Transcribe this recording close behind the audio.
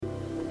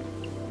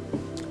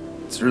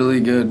It's really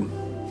good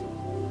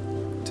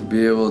to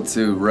be able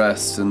to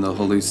rest in the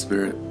Holy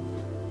Spirit,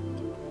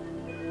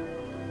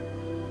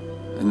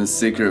 in the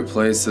secret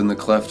place in the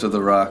cleft of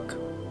the rock.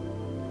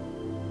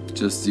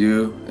 Just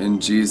you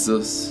and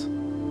Jesus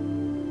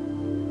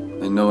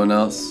and no one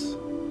else,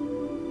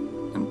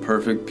 in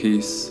perfect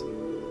peace,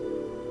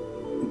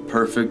 in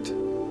perfect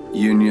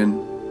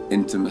union,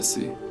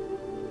 intimacy.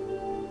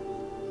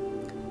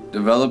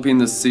 Developing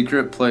the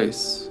secret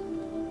place,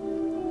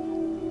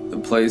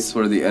 the place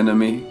where the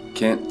enemy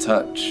can't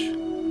touch,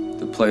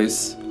 the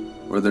place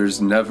where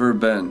there's never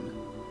been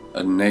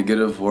a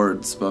negative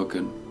word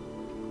spoken.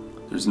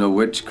 There's no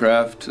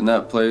witchcraft in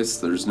that place,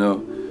 there's no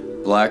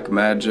black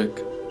magic,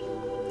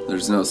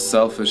 there's no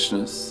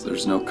selfishness,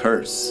 there's no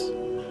curse.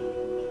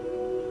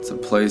 It's a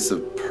place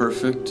of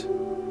perfect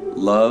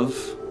love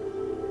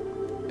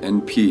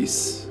and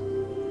peace.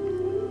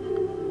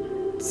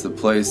 It's a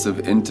place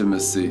of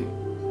intimacy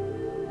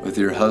with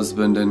your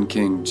husband and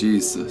King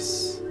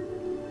Jesus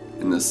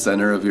in the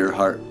center of your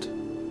heart,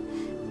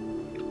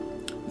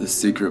 the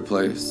secret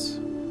place.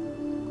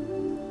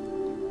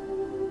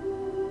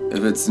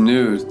 If it's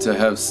new to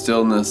have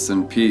stillness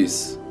and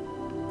peace,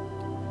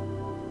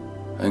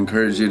 I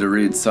encourage you to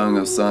read Song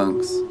of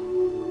Songs,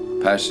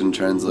 Passion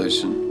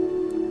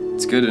Translation.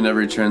 It's good in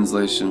every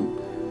translation,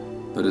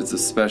 but it's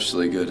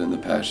especially good in the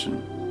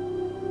Passion.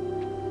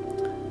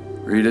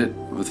 Read it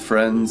with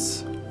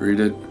friends, read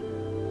it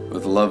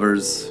with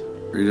lovers,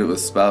 read it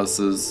with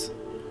spouses,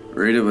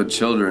 read it with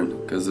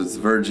children, because it's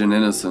virgin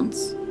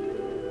innocence.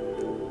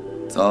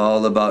 It's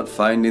all about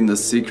finding the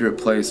secret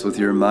place with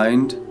your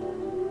mind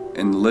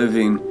and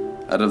living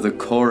out of the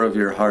core of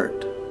your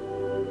heart.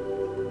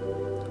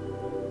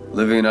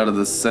 Living out of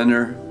the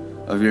center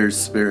of your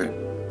spirit,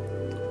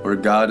 where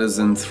God is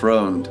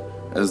enthroned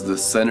as the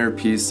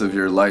centerpiece of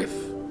your life.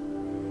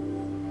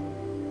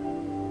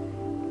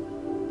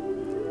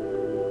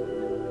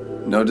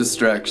 No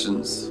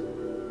distractions.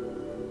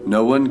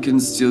 No one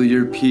can steal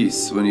your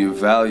peace when you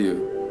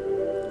value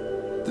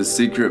the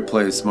secret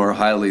place more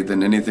highly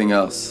than anything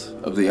else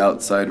of the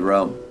outside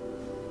realm.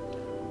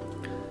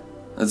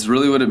 That's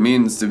really what it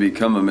means to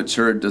become a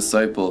mature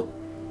disciple,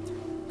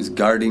 is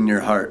guarding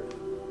your heart.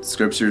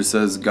 Scripture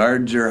says,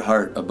 guard your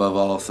heart above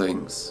all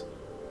things.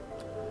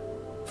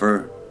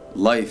 For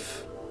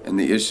life and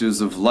the issues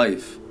of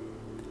life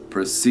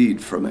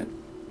proceed from it.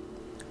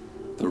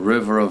 The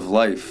river of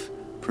life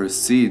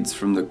proceeds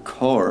from the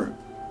core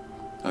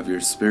of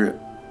your spirit.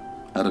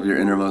 Out of your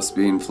innermost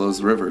being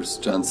flows rivers,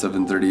 John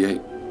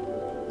 7:38.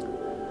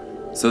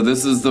 So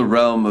this is the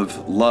realm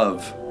of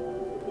love.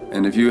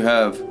 And if you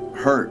have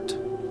hurt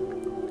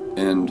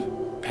and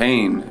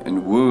pain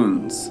and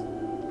wounds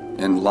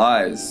and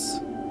lies,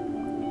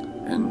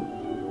 and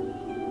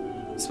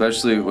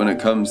especially when it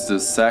comes to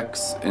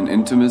sex and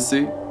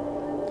intimacy,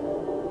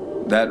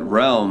 that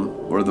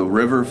realm where the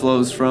river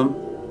flows from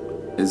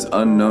is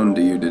unknown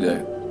to you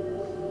today.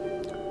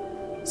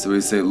 So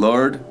we say,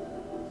 Lord,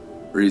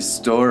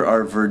 restore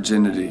our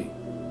virginity.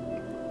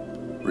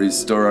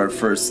 Restore our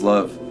first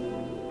love.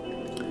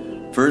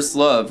 First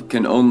love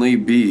can only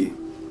be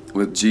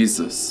with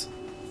Jesus.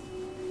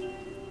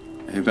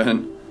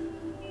 Amen.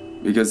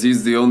 Because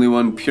He's the only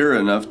one pure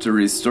enough to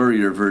restore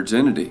your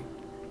virginity.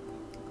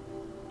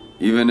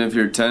 Even if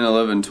you're 10,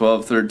 11,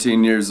 12,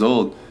 13 years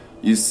old,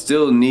 you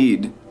still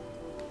need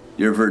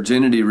your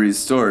virginity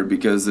restored,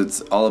 because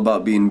it's all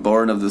about being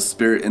born of the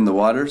Spirit in the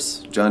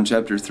waters, John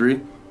chapter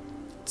 3.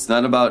 It's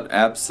not about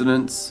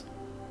abstinence.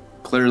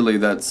 Clearly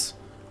that's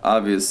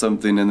obvious,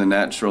 something in the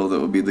natural that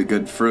would be the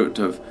good fruit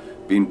of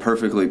being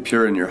perfectly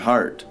pure in your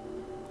heart,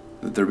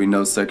 that there be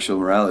no sexual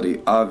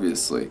morality,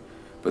 obviously.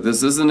 But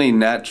this isn't a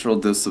natural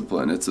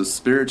discipline, it's a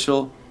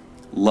spiritual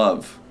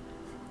love.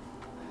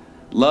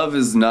 Love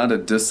is not a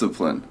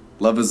discipline.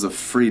 Love is a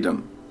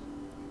freedom.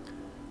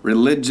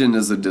 Religion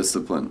is a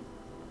discipline.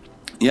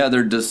 Yeah,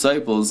 they're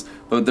disciples,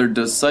 but they're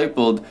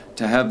discipled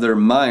to have their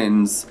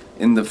minds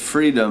in the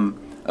freedom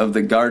of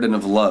the garden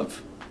of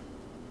love.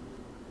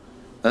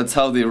 That's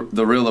how the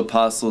real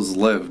apostles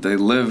lived. They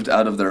lived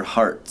out of their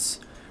hearts.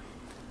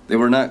 They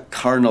were not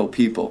carnal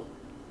people.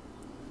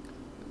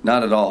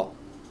 Not at all.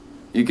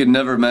 You could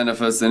never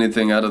manifest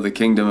anything out of the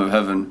kingdom of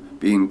heaven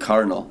being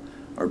carnal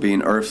or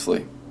being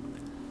earthly.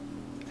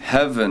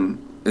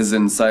 Heaven is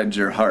inside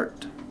your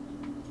heart.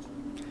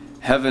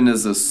 Heaven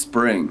is a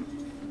spring.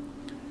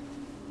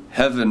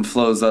 Heaven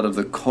flows out of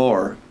the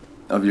core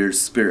of your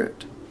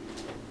spirit.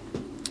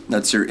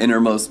 That's your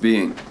innermost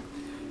being.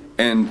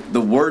 And the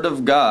Word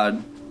of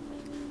God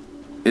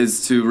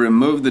is to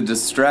remove the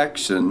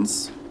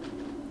distractions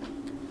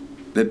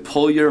that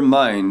pull your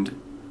mind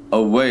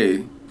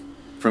away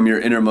from your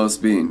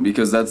innermost being,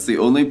 because that's the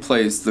only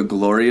place the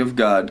glory of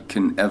God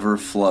can ever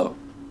flow.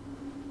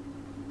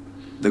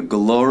 The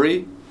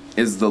glory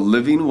is the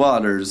living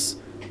waters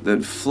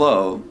that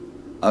flow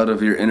out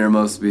of your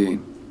innermost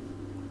being.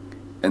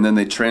 And then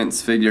they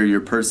transfigure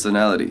your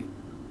personality,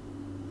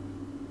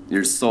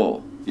 your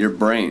soul, your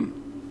brain.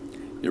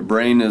 Your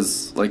brain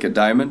is like a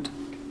diamond.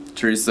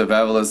 Teresa of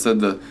Avila said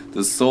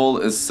the soul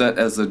is set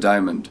as a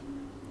diamond.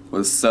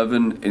 with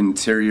 7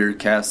 interior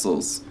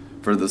castles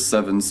for the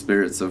 7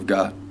 spirits of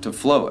God to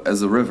flow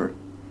as a river.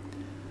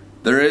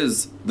 There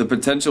is the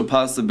potential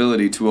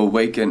possibility to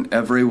awaken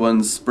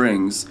everyone's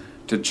springs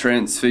to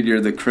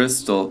transfigure the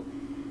crystal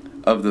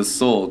of the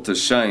soul to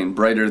shine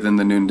brighter than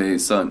the noonday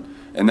sun.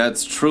 And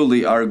that's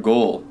truly our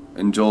goal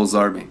in Joel's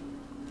army,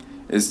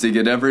 is to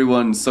get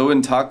everyone so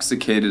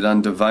intoxicated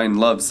on divine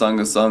love, Song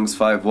of Songs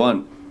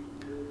 5:1,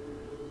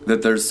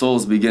 that their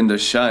souls begin to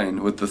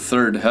shine with the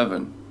third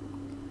heaven.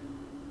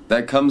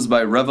 That comes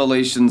by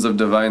revelations of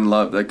divine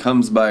love. That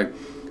comes by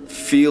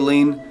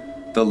feeling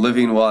the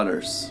living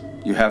waters.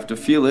 You have to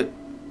feel it.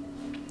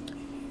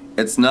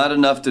 It's not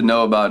enough to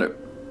know about it.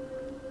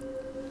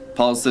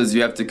 Paul says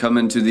you have to come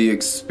into the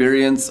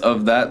experience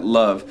of that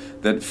love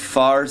that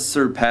far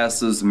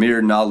surpasses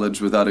mere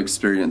knowledge without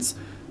experience.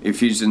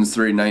 Ephesians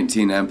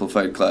 3:19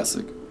 Amplified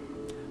Classic.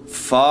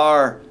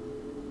 Far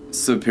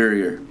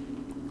superior.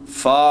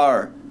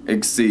 Far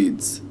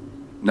exceeds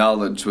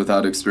knowledge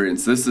without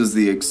experience. This is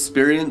the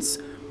experience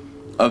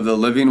of the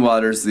living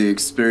waters, the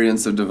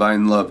experience of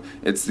divine love.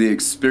 It's the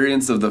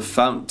experience of the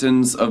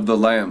fountains of the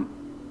Lamb.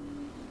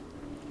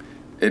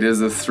 It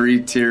is a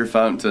 3-tier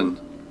fountain.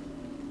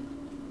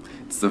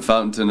 It's the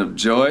fountain of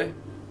joy,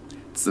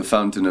 it's the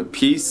fountain of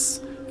peace,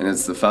 and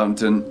it's the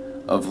fountain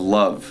of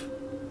love.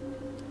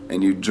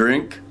 And you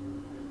drink,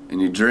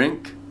 and you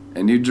drink,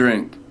 and you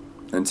drink,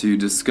 until you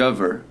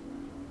discover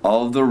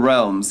all of the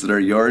realms that are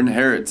your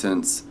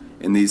inheritance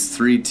in these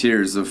 3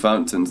 tiers of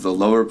fountains: the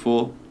lower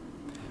pool,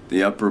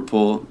 the upper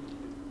pool,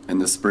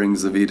 and the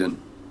springs of Eden.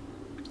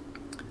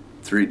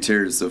 3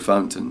 tiers of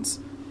fountains.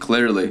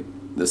 Clearly,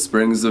 the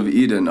springs of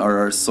Eden are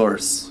our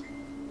source.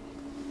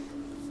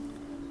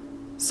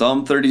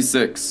 Psalm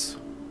 36.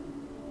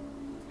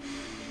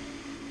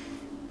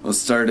 We'll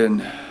start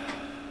in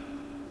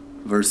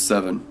verse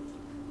 7.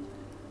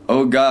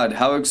 O God,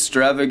 how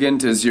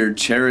extravagant is your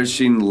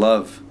cherishing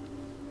love!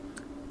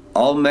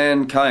 All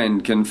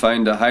mankind can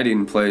find a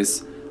hiding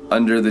place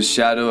under the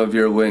shadow of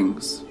your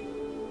wings.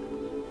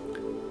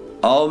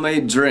 All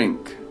may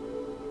drink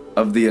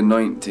of the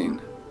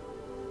anointing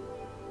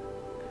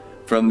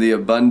from the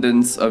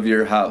abundance of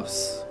your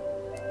house.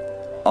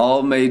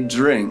 All may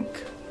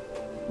drink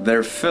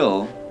their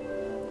fill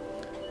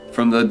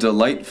from the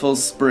delightful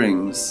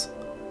springs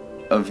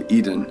of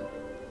Eden.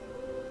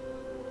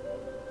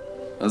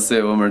 Let's say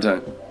it one more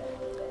time.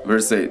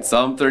 Verse 8,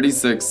 Psalm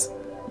 36,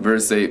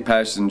 verse 8,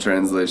 Passion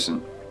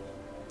Translation.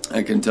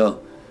 I can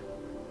tell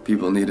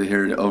people need to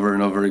hear it over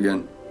and over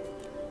again.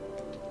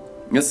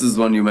 This is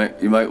one you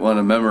might want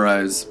to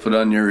memorize, put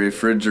on your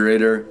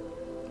refrigerator,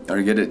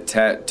 or get it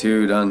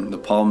tattooed on the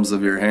palms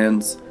of your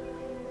hands.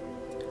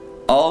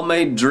 All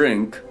may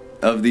drink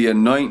of the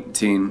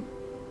anointing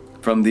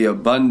from the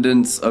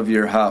abundance of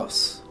your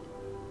house.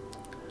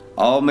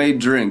 All may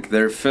drink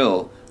their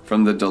fill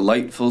from the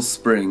delightful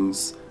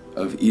springs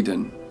of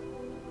Eden.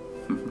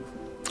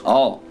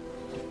 All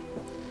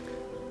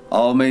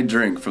may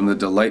drink from the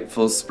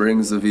delightful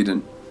springs of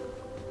Eden.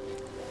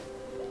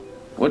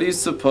 What do you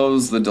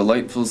suppose the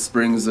delightful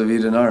springs of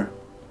Eden are?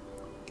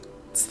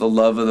 It's the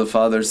love of the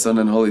Father, Son,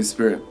 and Holy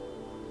Spirit.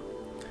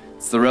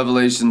 It's the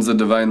revelations of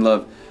divine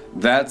love.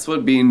 That's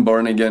what being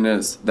born again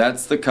is.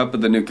 That's the cup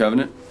of the new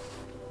covenant.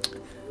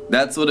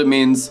 That's what it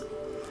means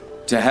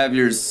to have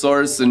your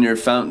source and your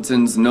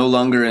fountains no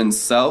longer in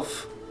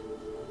self,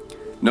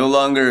 no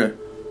longer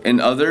in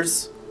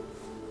others.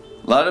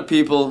 A lot of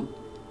people,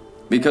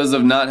 because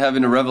of not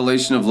having a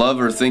revelation of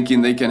love or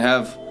thinking they can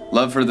have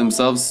love for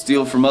themselves,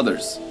 steal from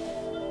others.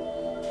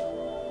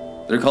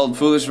 They're called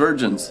foolish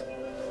virgins.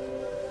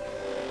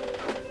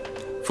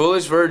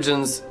 Foolish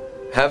virgins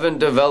haven't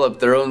developed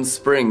their own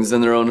springs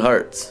in their own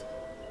hearts.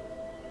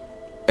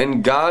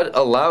 And God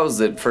allows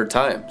it for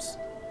times.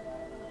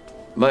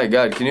 My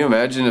God, can you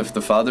imagine if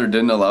the Father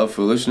didn't allow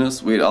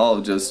foolishness? We'd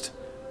all just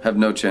have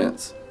no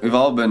chance. We've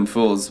all been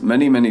fools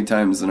many, many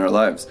times in our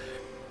lives.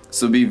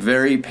 So be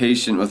very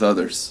patient with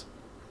others.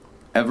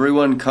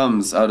 Everyone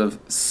comes out of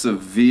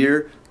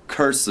severe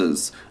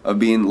curses of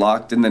being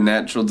locked in the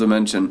natural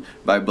dimension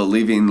by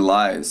believing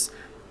lies.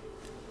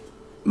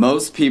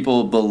 Most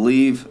people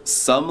believe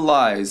some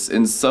lies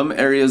in some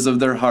areas of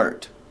their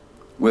heart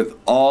with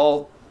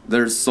all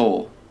their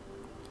soul.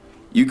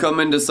 You come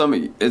into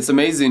it's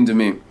amazing to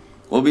me.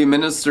 We'll be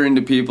ministering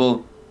to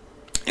people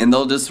and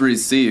they'll just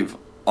receive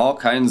all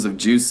kinds of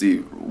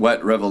juicy,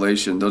 wet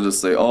revelation. They'll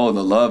just say, oh,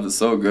 the love is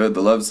so good,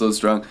 the love is so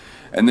strong.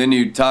 And then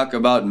you talk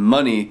about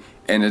money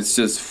and it's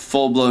just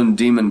full-blown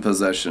demon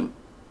possession.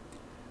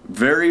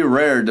 Very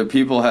rare do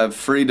people have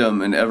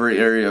freedom in every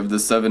area of the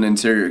 7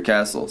 interior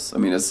castles. I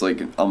mean, it's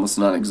like almost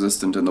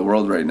non-existent in the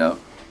world right now.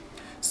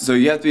 So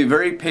you have to be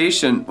very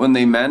patient when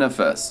they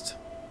manifest.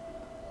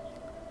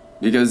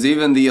 Because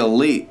even the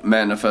elite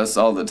manifests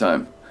all the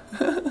time.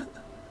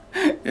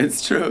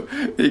 It's true.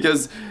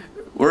 Because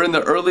we're in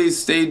the early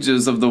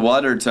stages of the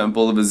water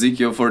temple of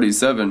Ezekiel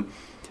 47,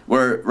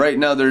 where right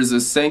now there's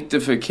a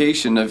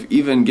sanctification of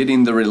even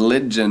getting the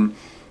religion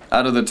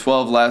out of the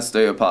 12 last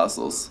day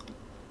apostles.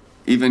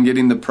 Even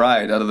getting the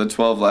pride out of the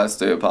 12 last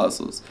day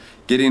apostles.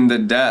 Getting the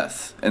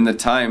death and the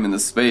time and the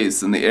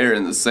space and the air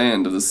and the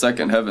sand of the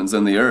second heavens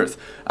and the earth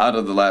out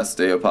of the last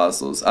day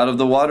apostles. Out of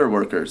the water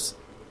workers.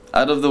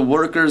 Out of the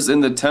workers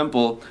in the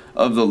temple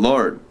of the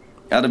Lord.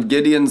 Out of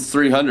Gideon's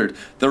 300.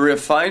 The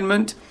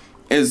refinement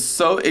is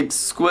so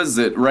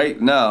exquisite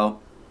right now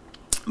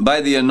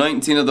by the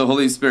anointing of the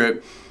Holy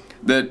Spirit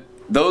that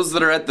those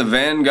that are at the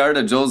vanguard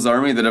of Joel's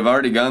army that have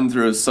already gone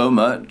through so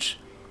much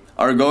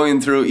are going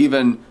through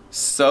even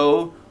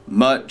so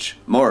much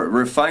more.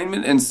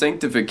 Refinement and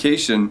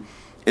sanctification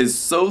is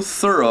so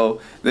thorough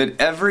that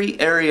every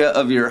area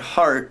of your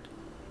heart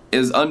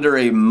is under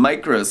a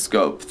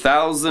microscope,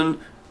 1,000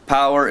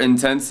 power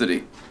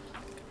intensity.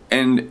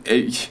 And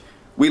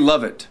we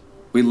love it.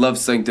 We love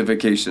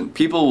sanctification.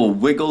 People will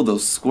wiggle, they'll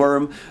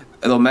squirm,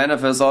 they'll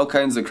manifest all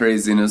kinds of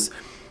craziness.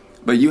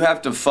 But you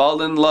have to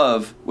fall in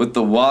love with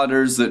the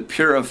waters that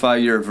purify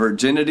your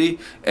virginity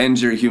and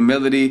your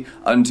humility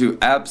unto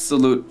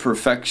absolute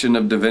perfection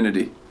of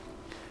divinity.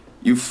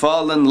 You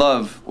fall in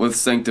love with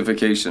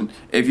sanctification.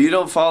 If you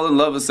don't fall in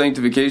love with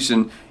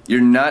sanctification, you're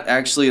not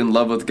actually in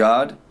love with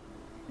God.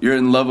 You're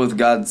in love with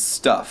God's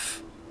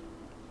stuff.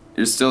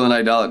 You're still in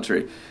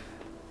idolatry.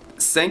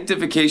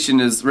 Sanctification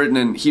is written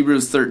in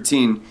Hebrews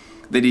 13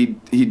 that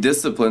he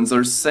disciplines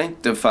or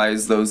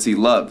sanctifies those he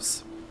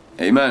loves.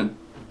 Amen.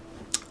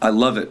 I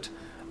love it.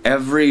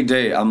 Every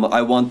day I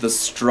want the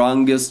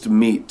strongest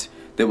meat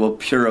that will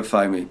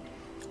purify me,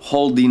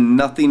 holding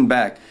nothing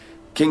back.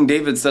 King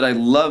David said, I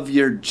love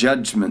your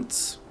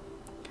judgments.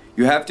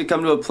 You have to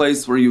come to a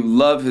place where you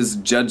love his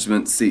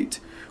judgment seat,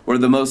 where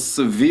the most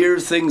severe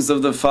things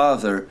of the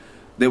Father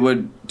that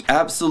would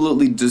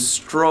absolutely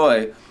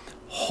destroy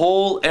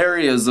whole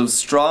areas of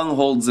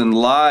strongholds and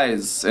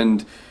lies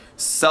and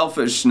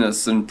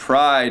selfishness and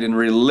pride and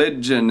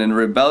religion and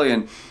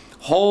rebellion.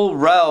 Whole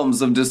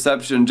realms of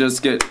deception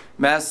just get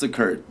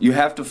massacred. You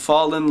have to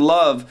fall in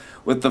love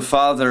with the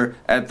Father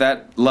at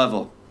that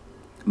level.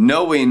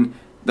 Knowing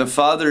the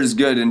Father is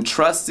good and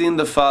trusting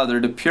the Father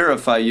to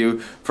purify you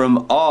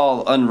from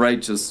all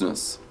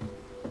unrighteousness.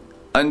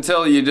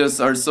 Until you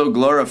just are so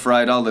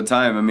glorified all the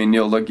time. I mean,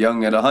 you'll look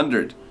young at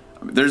 100.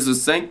 There's a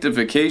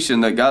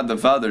sanctification that God the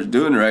Father is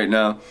doing right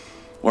now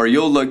where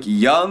you'll look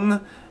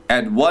young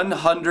at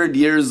 100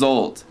 years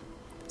old.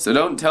 So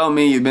don't tell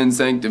me you've been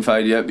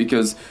sanctified yet,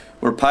 because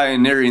we're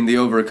pioneering the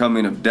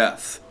overcoming of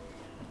death.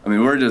 I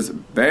mean, we're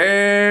just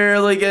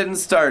barely getting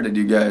started,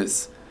 you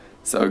guys.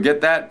 So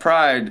get that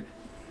pride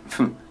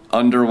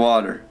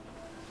underwater.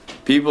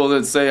 People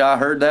that say, I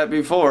heard that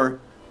before,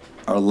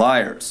 are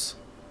liars.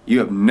 You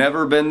have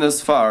never been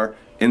this far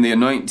in the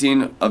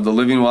anointing of the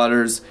living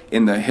waters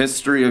in the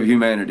history of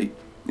humanity.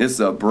 It's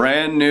a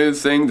brand new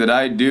thing that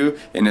I do,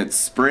 and it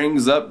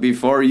springs up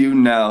before you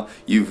now.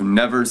 You've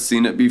never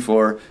seen it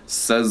before,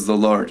 says the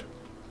Lord.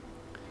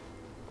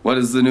 What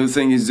is the new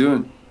thing he's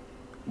doing?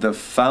 The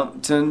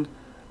fountain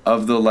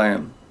of the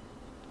Lamb.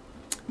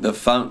 The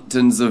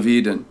fountains of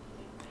Eden.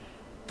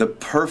 The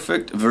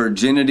perfect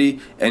virginity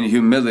and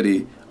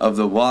humility of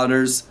the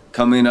waters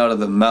coming out of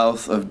the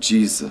mouth of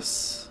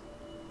Jesus.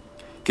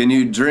 Can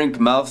you drink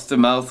mouth to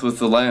mouth with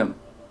the Lamb?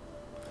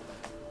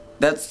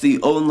 That's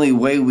the only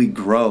way we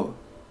grow.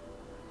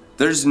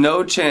 There's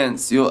no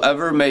chance you'll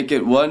ever make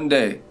it one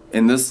day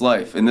in this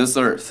life, in this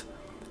earth,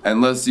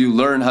 unless you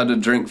learn how to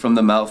drink from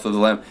the mouth of the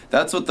Lamb.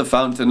 That's what the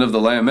fountain of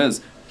the Lamb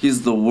is.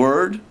 He's the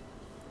Word,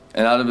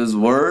 and out of his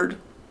Word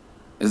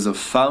is a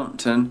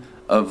fountain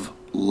of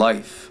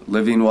life,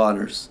 living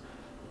waters.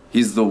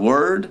 He's the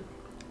Word,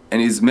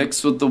 and he's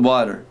mixed with the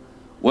water.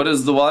 What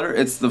is the water?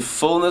 It's the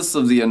fullness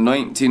of the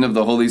anointing of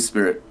the Holy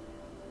Spirit.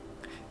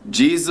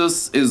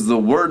 Jesus is the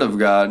Word of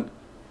God.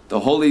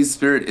 The Holy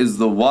Spirit is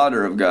the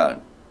water of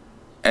God.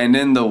 And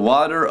in the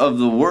water of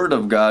the Word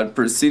of God,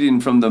 proceeding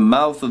from the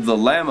mouth of the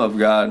Lamb of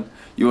God,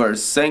 you are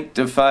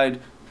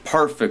sanctified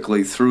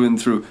perfectly through and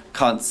through,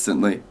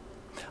 constantly,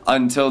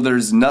 until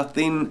there's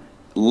nothing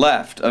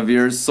left of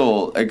your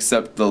soul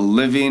except the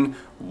living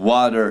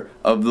water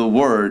of the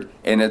Word,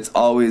 and it's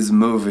always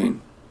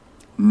moving.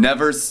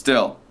 Never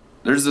still.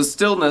 There's a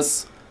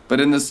stillness,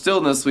 but in the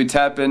stillness we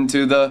tap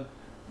into the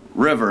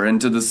river,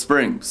 into the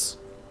springs.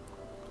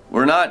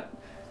 We're not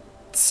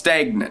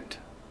stagnant.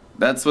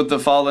 That's what the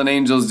fallen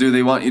angels do.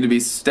 They want you to be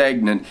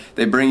stagnant.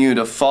 They bring you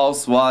to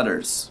false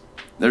waters.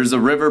 There's a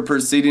river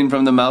proceeding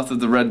from the mouth of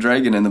the red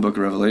dragon in the book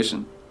of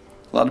Revelation.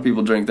 A lot of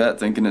people drink that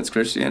thinking it's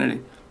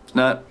Christianity. It's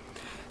not.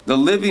 The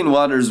living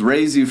waters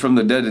raise you from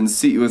the dead and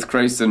seat you with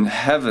Christ in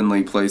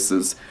heavenly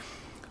places.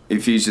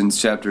 Ephesians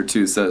chapter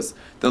 2 says,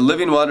 the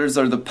living waters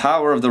are the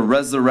power of the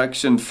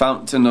resurrection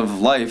fountain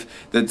of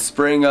life that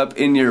spring up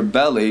in your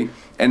belly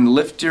and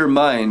lift your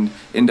mind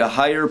into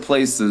higher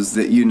places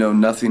that you know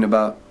nothing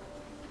about.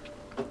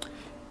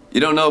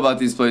 You don't know about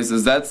these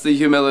places. That's the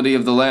humility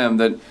of the Lamb,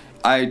 that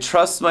I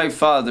trust my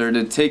Father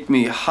to take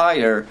me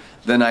higher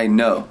than I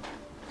know.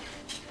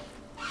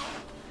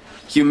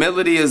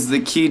 Humility is the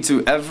key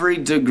to every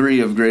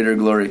degree of greater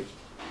glory.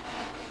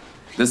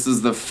 This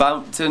is the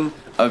fountain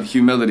of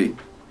humility.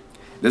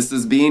 This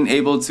is being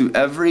able to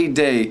every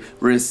day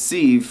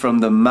receive from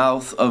the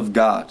mouth of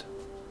God,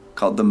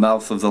 called the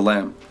mouth of the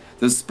Lamb.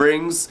 The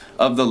springs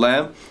of the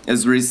Lamb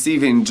is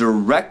receiving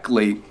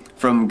directly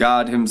from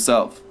God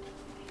himself.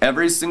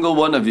 Every single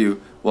one of you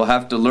will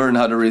have to learn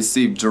how to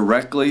receive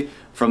directly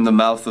from the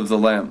mouth of the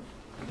Lamb.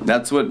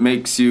 That's what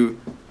makes you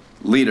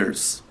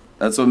leaders.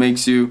 That's what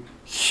makes you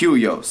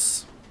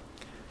huios.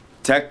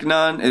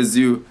 Teknon is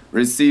you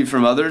receive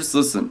from others.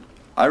 Listen,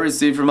 I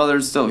receive from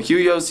others still.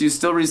 Huios, you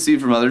still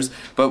receive from others,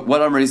 but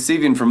what I'm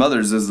receiving from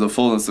others is the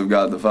fullness of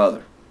God the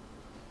Father.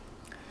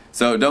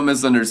 So don't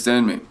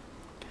misunderstand me.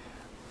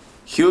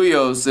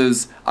 Huios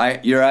is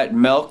you're at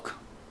milk.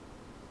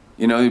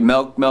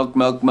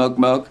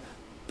 Milk.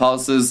 Paul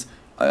says,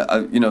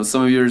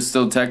 some of you are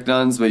still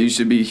teknons, but you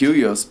should be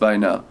huios by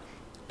now.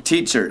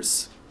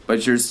 Teachers,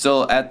 but you're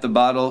still at the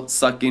bottle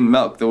sucking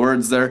milk. The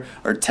words there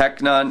are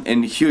teknon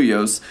and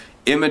huios.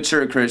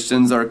 Immature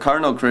Christians are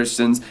carnal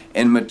Christians,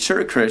 and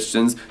mature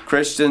Christians,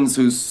 Christians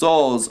whose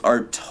souls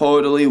are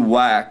totally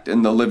whacked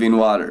in the living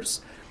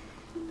waters.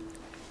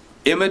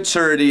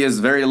 Immaturity is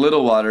very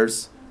little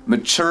waters.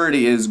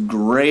 Maturity is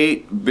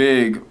great,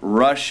 big,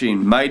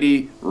 rushing,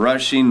 mighty,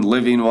 rushing,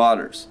 living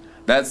waters.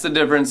 That's the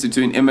difference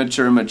between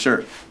immature and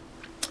mature.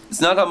 It's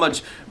not how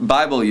much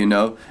Bible you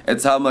know,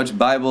 it's how much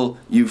Bible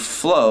you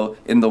flow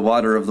in the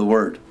water of the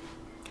Word.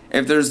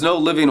 If there's no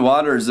living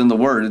waters in the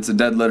Word, it's a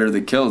dead letter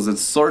that kills.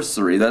 It's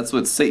sorcery. That's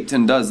what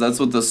Satan does.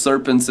 That's what the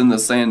serpents in the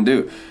sand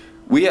do.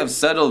 We have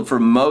settled for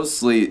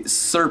mostly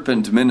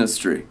serpent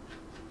ministry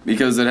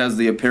because it has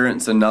the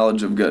appearance and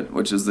knowledge of good,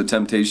 which is the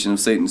temptation of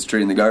Satan's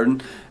tree in the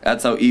garden.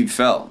 That's how Eve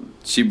fell.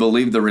 She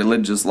believed the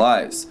religious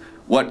lies.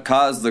 What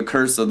caused the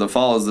curse of the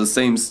fall is the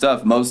same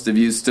stuff most of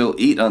you still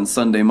eat on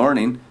Sunday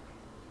morning.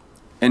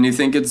 And you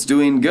think it's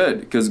doing good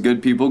because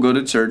good people go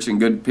to church and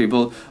good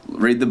people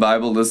read the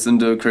Bible, listen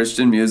to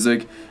Christian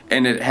music,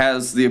 and it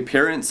has the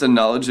appearance and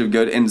knowledge of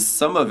good, and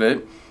some of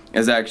it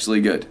is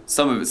actually good.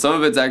 Some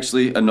of it's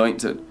actually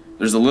anointed.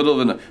 There's a little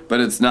of it, but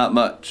it's not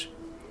much.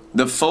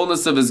 The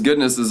fullness of his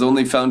goodness is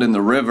only found in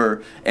the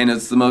river, and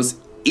it's the most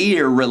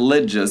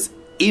irreligious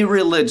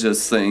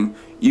thing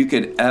you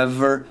could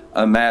ever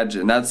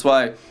imagine. That's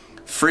why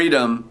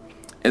freedom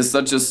is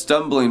such a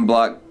stumbling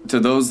block to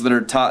those that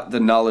are taught the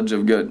knowledge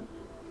of good.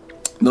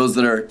 Those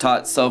that are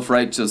taught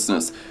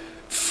self-righteousness.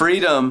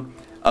 Freedom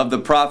of the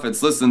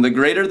prophets. Listen, the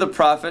greater the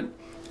prophet,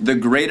 the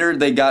greater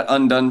they got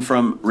undone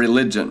from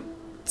religion.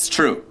 It's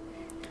true.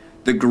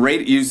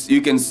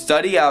 You can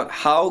study out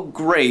how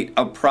great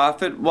a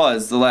prophet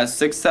was the last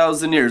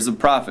 6,000 years of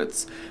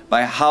prophets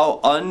by how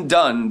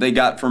undone they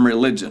got from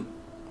religion.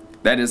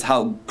 That is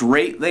how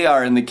great they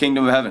are in the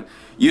kingdom of heaven.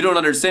 You don't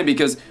understand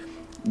because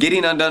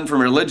getting undone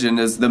from religion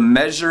is the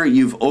measure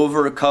you've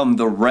overcome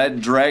the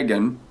red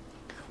dragon,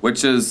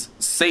 which is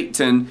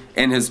Satan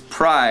and his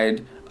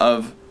pride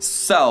of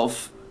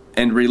self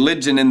and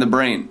religion in the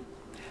brain.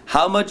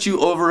 How much you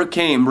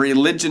overcame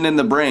religion in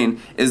the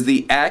brain is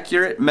the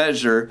accurate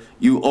measure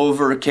you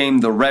overcame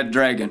the red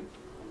dragon.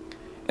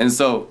 And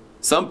so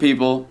some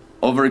people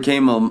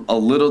overcame them a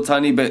little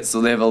tiny bit, so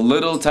they have a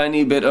little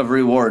tiny bit of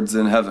rewards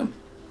in heaven.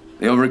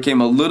 They overcame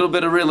a little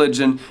bit of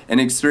religion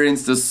and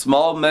experienced a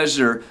small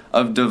measure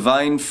of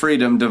divine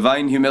freedom,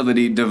 divine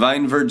humility,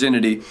 divine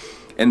virginity,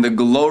 and the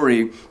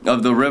glory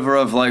of the river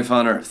of life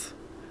on earth.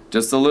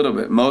 Just a little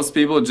bit. Most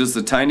people, just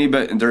a tiny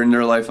bit during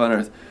their life on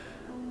earth.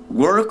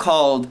 We're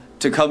called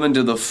to come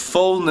into the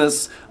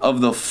fullness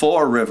of the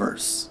four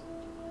rivers.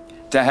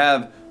 To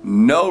have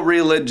no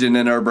religion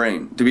in our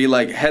brain. To be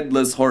like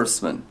headless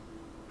horsemen.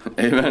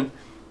 Amen?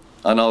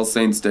 On All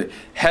Saints' Day.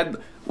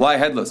 Why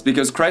headless?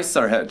 Because Christ's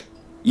our head.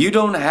 You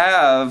don't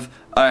have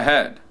a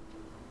head.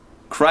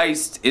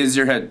 Christ is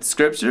your head.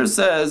 Scripture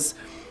says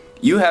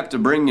you have to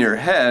bring your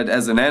head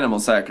as an animal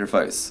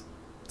sacrifice.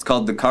 It's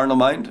called the carnal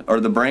mind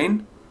or the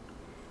brain.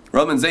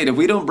 Romans 8, if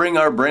we don't bring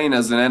our brain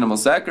as an animal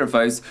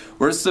sacrifice,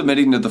 we're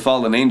submitting to the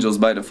fallen angels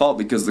by default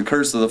because the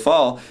curse of the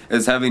fall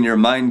is having your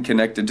mind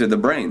connected to the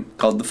brain,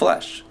 called the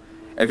flesh.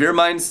 If your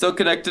mind's still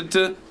connected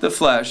to the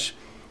flesh,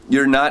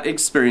 you're not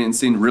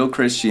experiencing real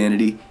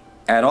Christianity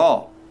at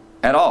all.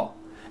 At all.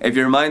 If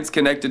your mind's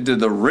connected to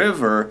the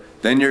river,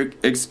 then you're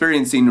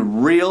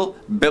experiencing real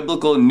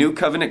biblical New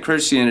Covenant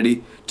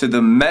Christianity to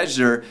the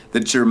measure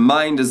that your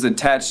mind is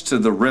attached to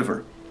the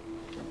river.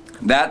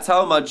 That's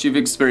how much you've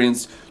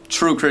experienced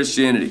true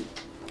Christianity.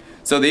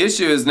 So the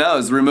issue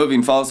is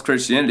removing false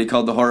Christianity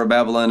called the Whore of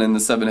Babylon and the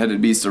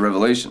seven-headed beast of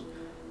Revelation.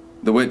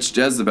 The witch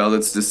Jezebel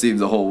that's deceived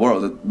the whole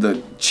world,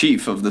 the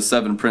chief of the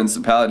seven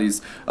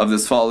principalities of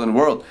this fallen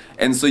world.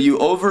 And so you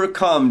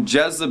overcome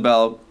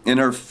Jezebel in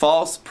her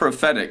false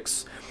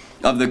prophetics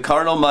of the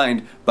carnal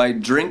mind by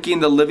drinking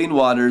the living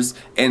waters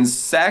and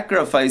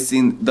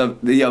sacrificing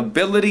the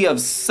ability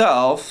of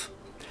self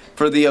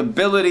for the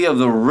ability of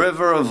the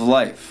river of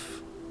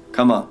life.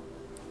 Come on.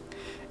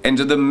 And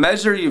to the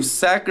measure you've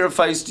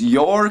sacrificed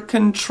your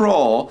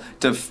control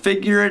to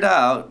figure it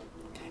out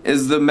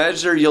is the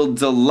measure you'll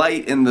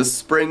delight in the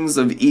springs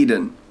of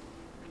Eden.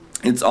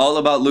 It's all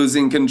about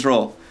losing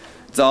control.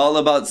 It's all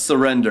about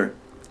surrender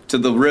to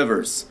the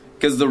rivers.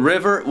 Because the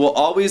river will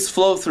always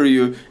flow through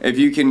you if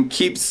you can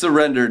keep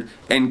surrendered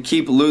and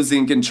keep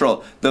losing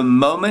control. The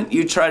moment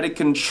you try to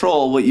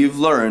control what you've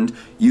learned,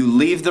 you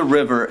leave the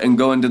river and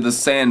go into the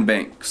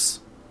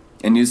sandbanks.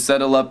 And you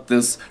settle up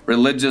this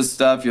religious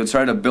stuff. You'll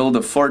try to build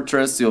a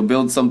fortress. You'll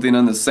build something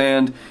on the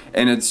sand.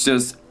 And it's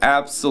just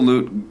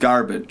absolute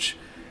garbage.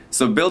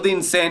 So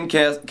building sand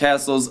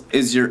castles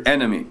is your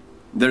enemy.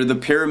 They're the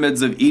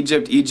pyramids of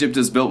Egypt. Egypt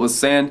is built with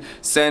sand.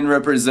 Sand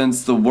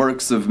represents the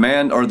works of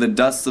man, or the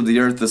dust of the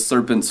earth, the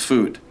serpent's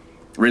food.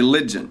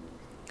 Religion.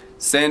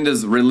 Sand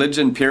is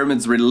religion.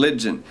 Pyramids,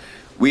 religion.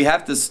 We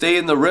have to stay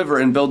in the river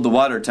and build the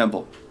water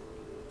temple.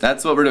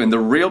 That's what we're doing. The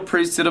real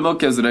priesthood of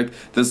Melchizedek,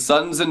 the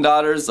sons and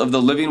daughters of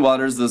the living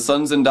waters, the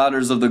sons and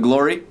daughters of the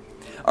glory,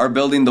 are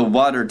building the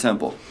water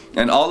temple.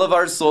 And all of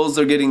our souls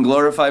are getting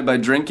glorified by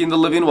drinking the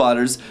living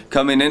waters,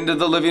 coming into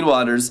the living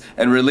waters,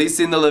 and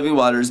releasing the living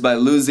waters by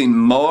losing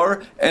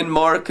more and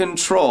more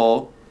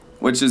control,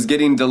 which is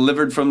getting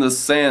delivered from the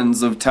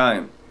sands of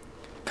time.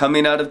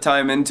 Coming out of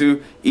time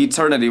into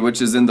eternity,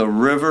 which is in the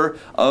river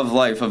of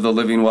life of the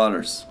living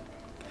waters.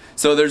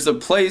 So there's a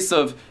place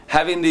of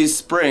having these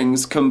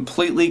springs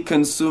completely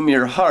consume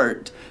your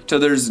heart till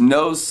there's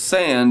no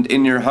sand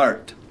in your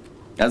heart.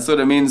 That's what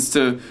it means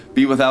to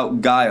be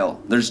without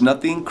guile. There's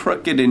nothing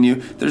crooked in you.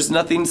 There's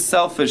nothing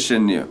selfish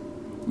in you.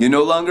 You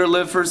no longer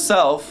live for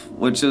self,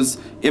 which is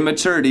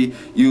immaturity.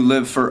 You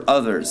live for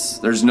others.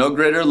 There's no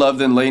greater love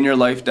than laying your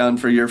life down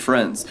for your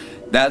friends.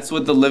 That's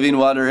what the living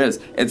water is.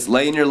 It's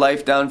laying your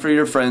life down for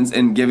your friends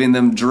and giving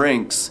them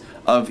drinks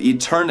of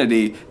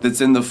eternity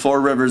that's in the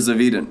 4 rivers of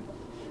Eden.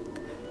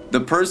 The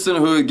person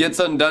who gets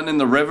undone in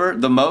the river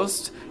the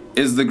most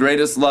is the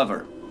greatest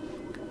lover.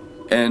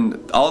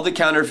 And all the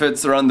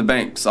counterfeits are on the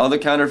banks. All the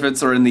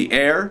counterfeits are in the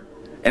air.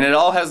 And it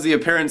all has the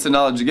appearance and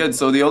knowledge of good.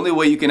 So the only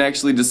way you can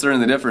actually discern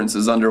the difference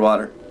is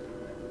underwater.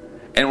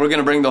 And we're going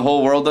to bring the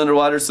whole world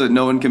underwater so that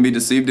no one can be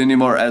deceived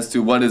anymore as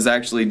to what is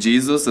actually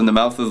Jesus in the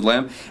mouth of the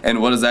Lamb and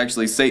what is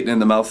actually Satan in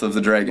the mouth of the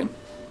dragon.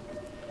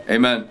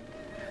 Amen.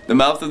 The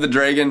mouth of the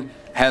dragon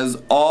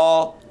has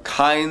all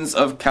kinds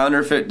of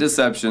counterfeit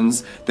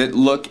deceptions that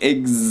look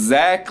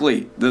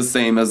exactly the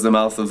same as the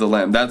mouth of the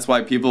Lamb. That's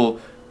why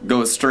people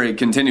go astray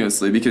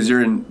continuously, because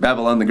you're in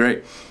Babylon the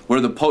Great, where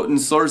the potent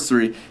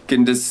sorcery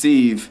can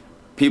deceive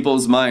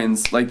people's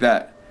minds like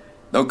that.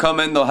 They'll come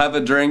in, they'll have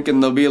a drink,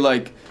 and they'll be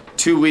like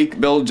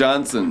 2-week Bill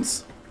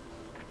Johnsons.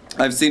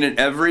 I've seen it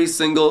every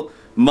single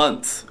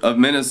month of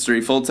ministry,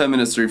 full-time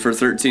ministry for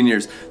 13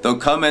 years. They'll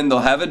come in, they'll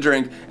have a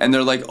drink, and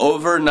they're like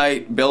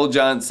overnight Bill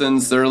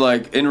Johnsons. They're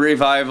like in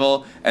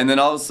revival, and then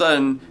all of a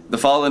sudden the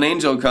fallen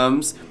angel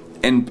comes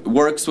and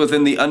works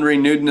within the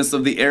unrenewedness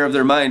of the air of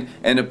their mind,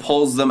 and it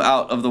pulls them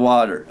out of the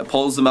water. It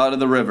pulls them out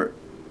of the river.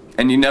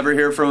 And you never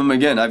hear from them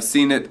again. I've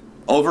seen it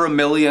over 1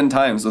 million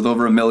times with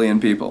over 1 million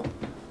people.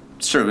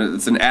 It's true,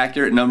 it's an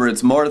accurate number.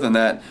 It's more than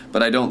that,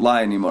 but I don't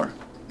lie anymore.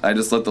 I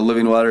just let the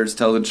living waters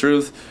tell the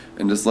truth,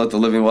 and just let the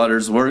living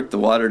waters work. The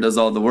water does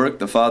all the work.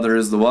 The Father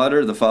is the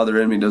water. The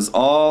Father in me does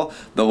all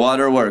the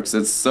water works.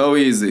 It's so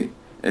easy.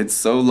 It's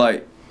so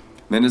light.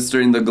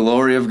 Ministering the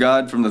glory of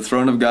God from the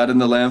throne of God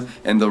and the Lamb,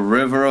 and the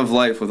river of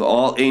life with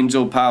all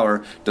angel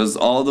power does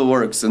all the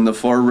works in the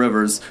 4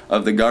 rivers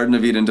of the Garden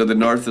of Eden, to the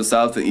north, the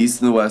south, the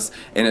east, and the west,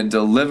 and it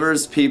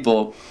delivers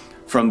people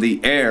from the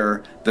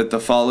air that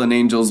the fallen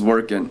angels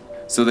work in,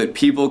 so that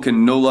people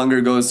can no longer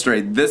go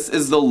astray. This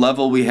is the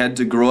level we had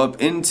to grow up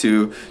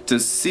into to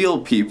seal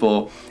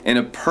people in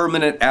a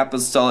permanent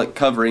apostolic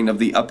covering of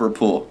the upper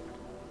pool.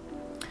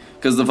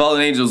 Because the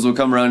fallen angels will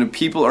come around, and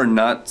people are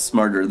not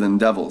smarter than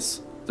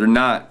devils. They're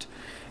not.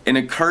 In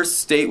a cursed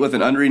state with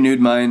an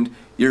unrenewed mind,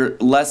 you're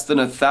less than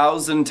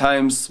 1,000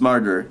 times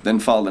smarter than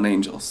fallen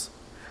angels.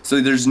 So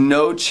there's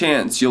no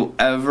chance you'll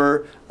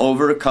ever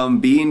overcome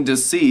being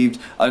deceived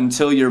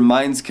until your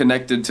mind's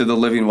connected to the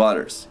living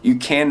waters. You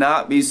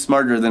cannot be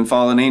smarter than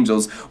fallen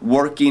angels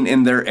working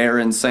in their air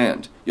and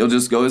sand. You'll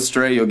just go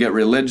astray. You'll get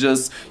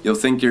religious. You'll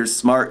think you're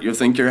smart. You'll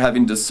think you're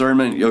having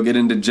discernment. You'll get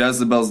into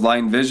Jezebel's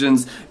lying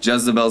visions,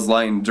 Jezebel's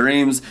lying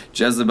dreams,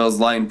 Jezebel's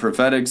lying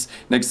prophetics.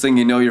 Next thing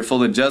you know, you're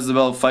full of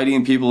Jezebel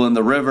fighting people in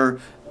the river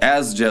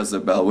as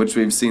Jezebel, which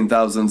we've seen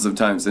thousands of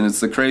times. And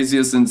it's the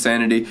craziest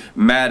insanity,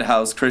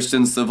 madhouse,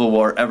 Christian civil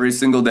war every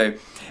single day.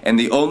 And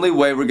the only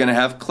way we're going to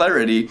have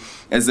clarity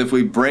is if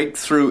we break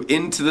through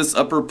into this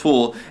upper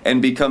pool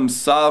and become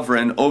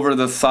sovereign over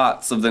the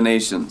thoughts of the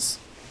nations.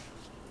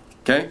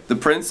 Okay? The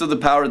prince of the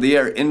power of the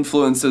air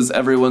influences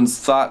everyone's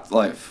thought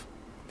life.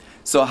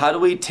 So how do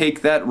we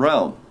take that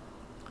realm?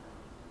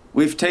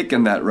 We've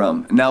taken that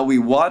realm. Now we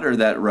water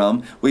that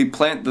realm. We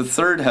plant the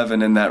third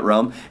heaven in that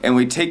realm. And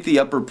we take the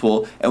upper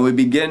pool and we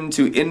begin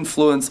to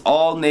influence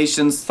all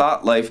nations'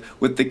 thought life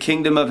with the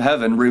kingdom of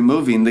heaven,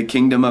 removing the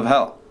kingdom of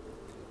hell.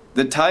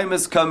 The time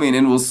is coming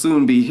and will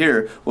soon be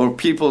here where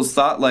people's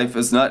thought life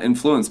is not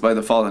influenced by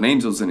the fallen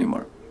angels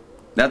anymore.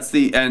 That's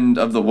the end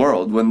of the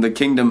world, when the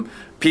kingdom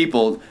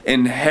people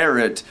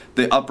inherit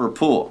the upper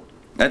pool.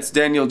 That's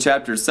Daniel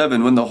chapter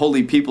 7. When the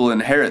holy people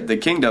inherit the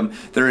kingdom,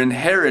 they're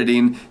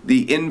inheriting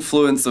the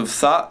influence of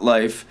thought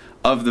life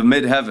of the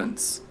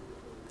mid-heavens.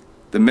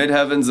 The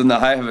mid-heavens and the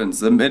high heavens.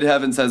 The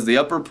mid-heavens has the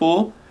upper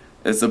pool.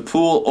 It's a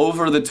pool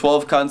over the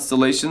 12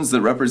 constellations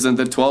that represent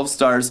the 12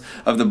 stars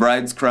of the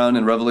bride's crown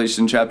in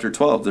Revelation chapter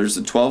 12. There's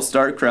a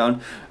 12-star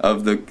crown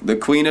of the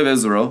Queen of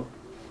Israel.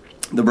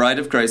 The bride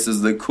of Christ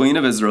is the Queen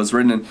of Israel. It's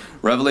written in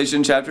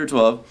Revelation chapter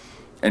 12.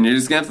 And you're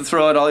just going to have to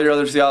throw out all your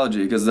other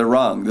theology because they're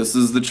wrong. This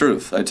is the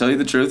truth. I tell you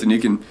the truth, and you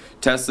can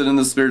test it in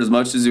the Spirit as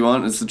much as you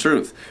want. It's the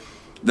truth.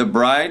 The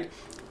bride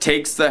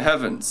takes the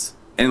heavens.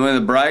 And when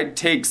the bride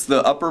takes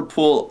the upper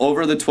pool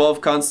over the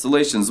 12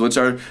 constellations, which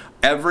are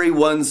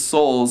everyone's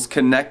souls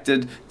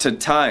connected to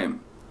time.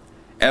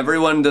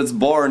 Everyone that's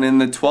born in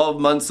the 12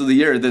 months of the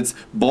year, that's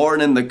born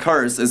in the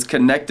curse, is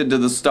connected to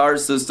the star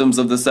systems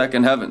of the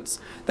second heavens.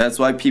 That's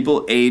why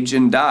people age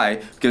and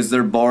die, because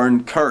they're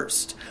born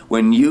cursed.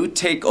 When you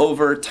take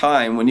over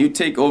time, when you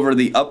take over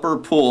the upper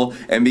pool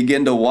and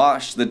begin to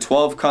wash the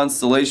 12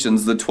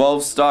 constellations, the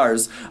 12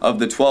 stars of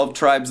the 12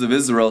 tribes of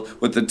Israel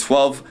with the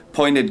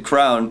 12-pointed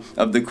crown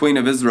of the Queen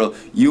of Israel,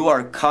 you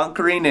are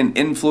conquering and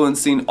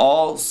influencing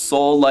all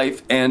soul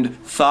life and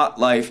thought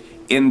life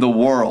in the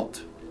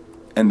world.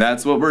 And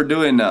that's what we're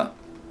doing now.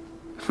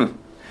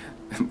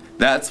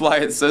 That's why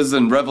it says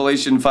in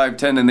Revelation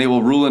 5:10, and they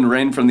will rule and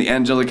reign from the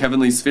angelic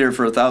heavenly sphere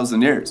for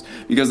 1,000 years,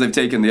 because they've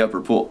taken the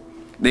upper pool.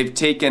 They've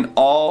taken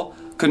all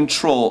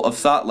control of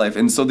thought life.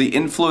 And so the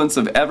influence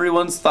of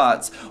everyone's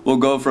thoughts will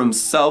go from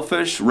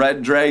selfish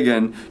red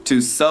dragon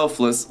to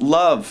selfless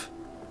love.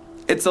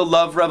 It's a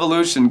love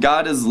revolution.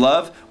 God is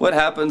love. What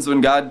happens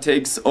when God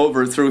takes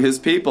over through his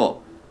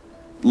people?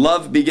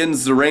 Love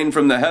begins to reign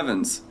from the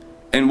heavens.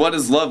 And what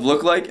does love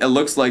look like? It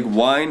looks like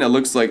wine, it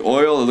looks like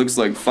oil, it looks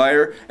like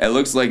fire, it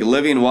looks like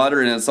living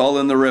water, and it's all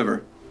in the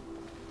river.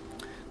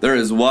 There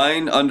is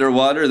wine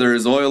underwater, there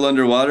is oil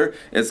underwater,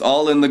 it's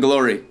all in the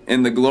glory.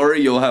 In the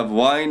glory you'll have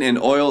wine and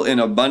oil in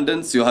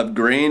abundance, you'll have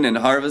grain and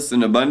harvest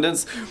in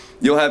abundance,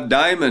 you'll have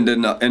diamond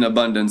in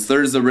abundance.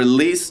 There's a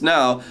release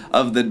now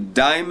of the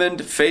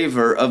diamond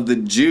favor of the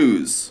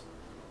Jews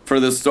for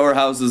the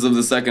storehouses of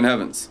the second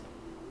heavens.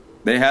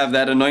 They have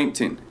that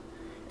anointing.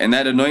 And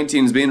that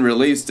anointing is being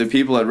released to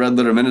people at Red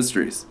Letter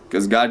Ministries,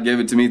 because God gave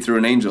it to me through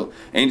an angel.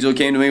 Angel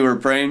came to me, we were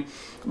praying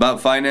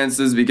about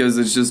finances because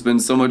it's just been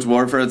so much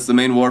warfare. It's the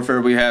main warfare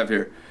we have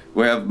here.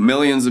 We have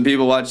millions of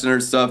people watching our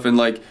stuff and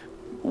like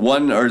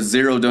 1 or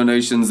 0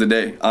 donations a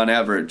day on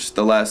average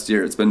the last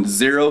year. It's been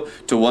 0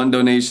 to 1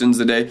 donations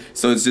a day.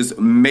 So it's just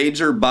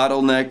major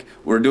bottleneck.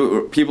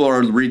 People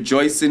are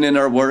rejoicing in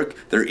our work.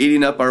 They're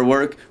eating up our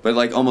work, but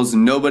like almost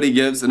nobody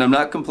gives. And I'm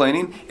not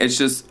complaining. It's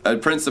just a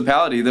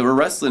principality that we're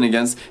wrestling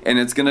against, and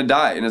it's going to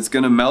die, and it's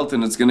going to melt,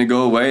 and it's going to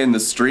go away, and the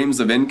streams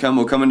of income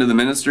will come into the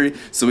ministry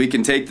so we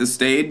can take the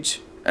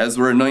stage as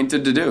we're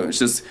anointed to do. It's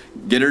just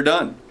get her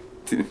done.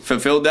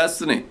 Fulfill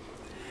destiny.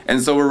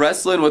 And so we're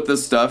wrestling with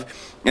this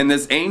stuff. And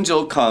this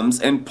angel comes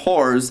and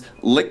pours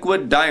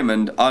liquid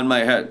diamond on my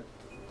head.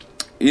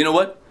 You know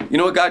what? You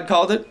know what God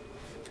called it?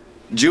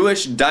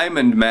 Jewish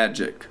diamond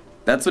magic.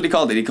 That's what he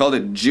called it. He called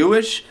it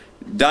Jewish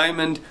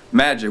diamond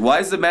magic. Why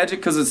is it magic?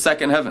 Because it's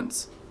second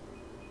heavens.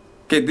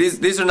 Okay,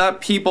 these are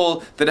not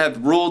people that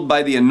have ruled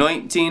by the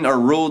anointing or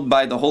ruled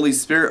by the Holy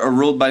Spirit or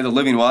ruled by the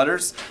living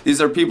waters. These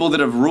are people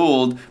that have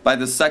ruled by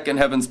the second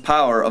heavens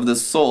power of the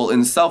soul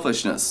in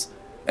selfishness.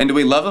 And do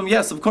we love them?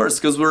 Yes, of course,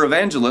 because we're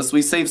evangelists.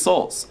 We save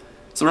souls.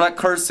 So we're not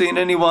cursing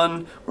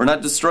anyone, we're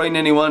not destroying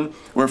anyone,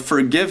 we're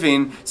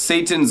forgiving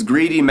Satan's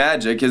greedy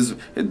magic,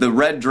 the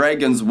red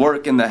dragon's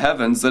work in the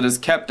heavens that has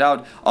kept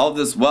out all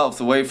this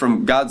wealth away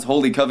from God's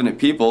holy covenant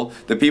people,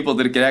 the people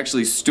that could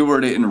actually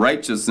steward it in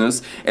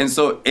righteousness. And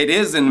so it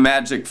is in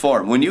magic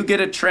form. When you get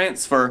a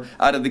transfer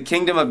out of the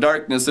kingdom of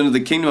darkness into the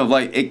kingdom of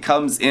light, it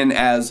comes in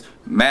as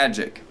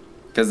magic,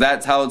 because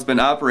that's how it's been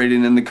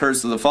operating in the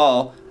curse of the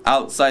fall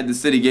outside the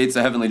city gates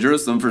of heavenly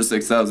Jerusalem for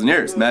 6,000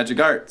 years. Magic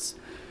arts.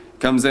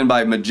 Comes in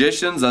by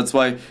magicians. That's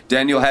why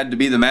Daniel had to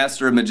be the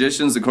master of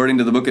magicians according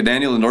to the book of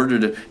Daniel in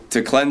order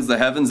to cleanse the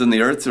heavens and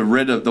the earth, to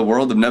rid of the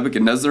world of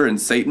Nebuchadnezzar and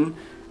Satan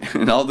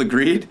and all the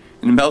greed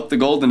and melt the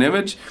golden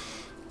image.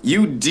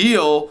 You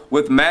deal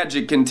with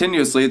magic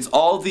continuously. It's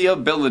all the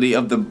ability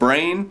of the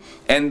brain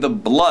and the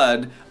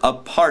blood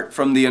apart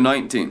from the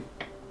anointing.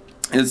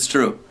 It's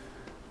true.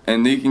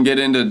 And you can get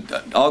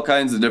into all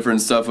kinds of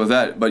different stuff with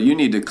that, but you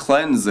need to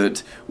cleanse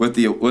it with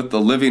the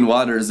living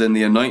waters and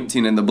the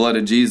anointing and the blood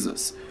of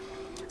Jesus.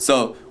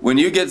 So when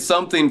you get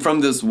something from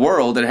this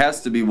world, it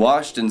has to be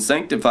washed and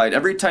sanctified.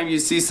 Every time you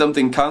see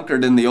something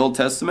conquered in the Old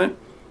Testament,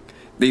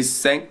 they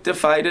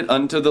sanctified it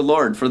unto the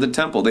Lord for the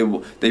temple.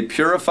 They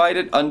purified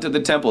it unto the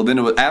temple. Then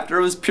after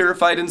it was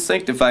purified and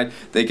sanctified,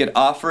 they could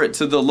offer it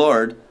to the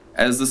Lord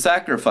as the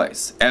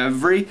sacrifice.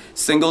 Every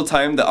single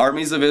time the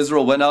armies of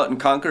Israel went out and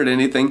conquered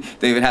anything,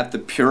 they would have to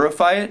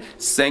purify it,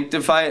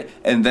 sanctify it,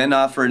 and then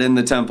offer it in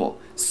the temple.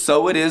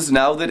 so it is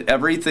now that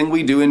everything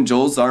we do in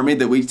Joel's army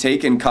that we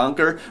take and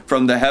conquer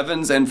from the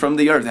heavens and from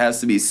the earth has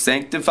to be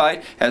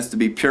sanctified, has to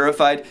be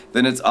purified,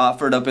 then it's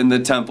offered up in the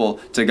temple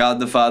to God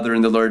the Father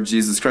and the Lord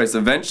Jesus Christ.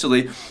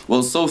 Eventually,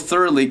 we'll so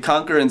thoroughly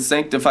conquer and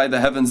sanctify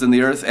the heavens and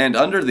the earth and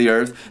under the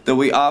earth that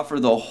we offer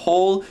the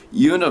whole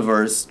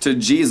universe to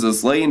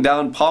Jesus, laying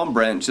down palm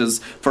branches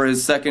for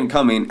his second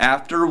coming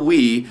after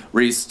we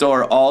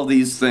restore all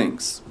these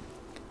things.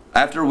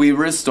 After we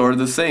restore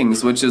the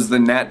things, which is the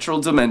natural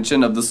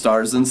dimension of the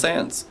stars and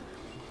sands.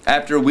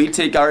 After we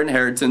take our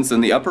inheritance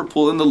in the upper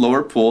pool and the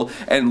lower pool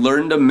and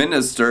learn to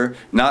minister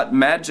not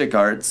magic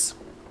arts,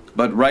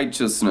 but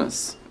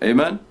righteousness.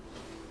 Amen?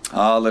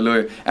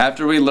 Hallelujah.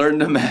 After we learn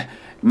to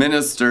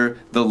minister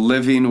the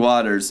living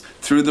waters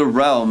through the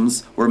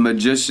realms where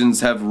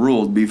magicians have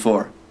ruled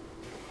before.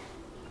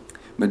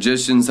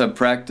 Magicians have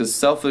practiced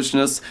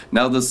selfishness.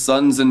 Now the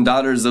sons and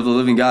daughters of the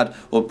living God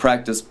will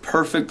practice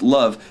perfect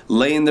love,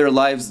 laying their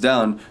lives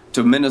down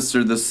to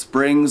minister the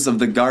springs of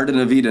the Garden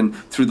of Eden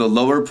through the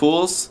lower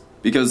pools.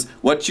 Because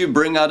what you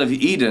bring out of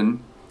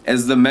Eden,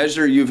 as the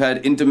measure you've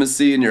had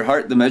intimacy in your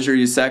heart, the measure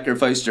you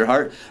sacrificed your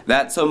heart,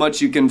 that's how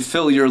much you can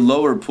fill your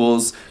lower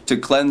pools to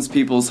cleanse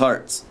people's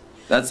hearts.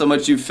 That's how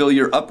much you fill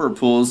your upper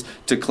pools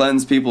to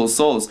cleanse people's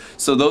souls.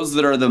 So those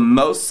that are the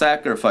most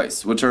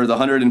sacrificed, which are the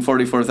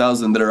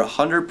 144,000 that are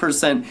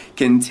 100%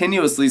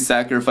 continuously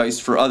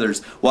sacrificed for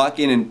others,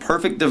 walking in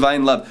perfect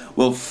divine love,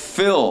 will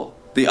fill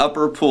the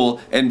upper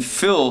pool and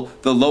fill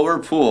the lower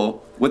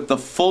pool with the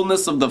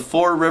fullness of the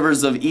four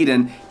rivers of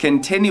Eden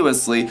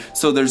continuously,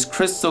 so there's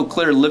crystal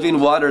clear living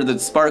water that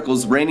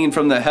sparkles, raining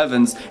from the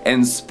heavens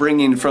and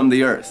springing from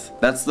the earth.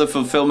 That's the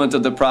fulfillment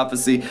of the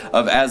prophecy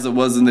of as it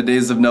was in the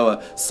days of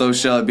Noah, so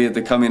shall it be at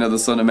the coming of the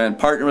Son of Man.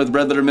 Partner with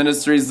Red Letter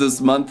Ministries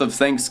this month of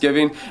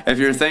Thanksgiving. If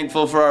you're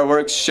thankful for our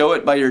works, show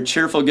it by your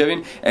cheerful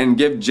giving and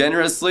give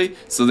generously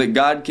so that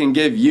God can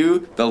give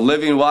you the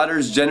living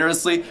waters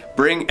generously.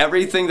 Bring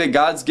everything that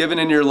God's given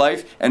in your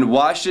life and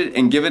wash it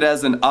and give it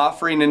as an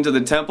offering into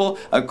the temple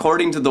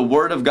according to the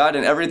word of God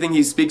and everything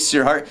he speaks to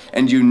your heart,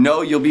 and you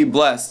know you'll be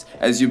blessed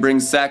as you bring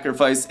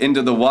sacrifice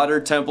into the water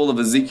temple of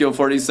Ezekiel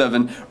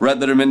 47.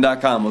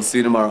 RedLetterman.com. We'll see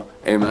you tomorrow.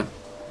 Amen.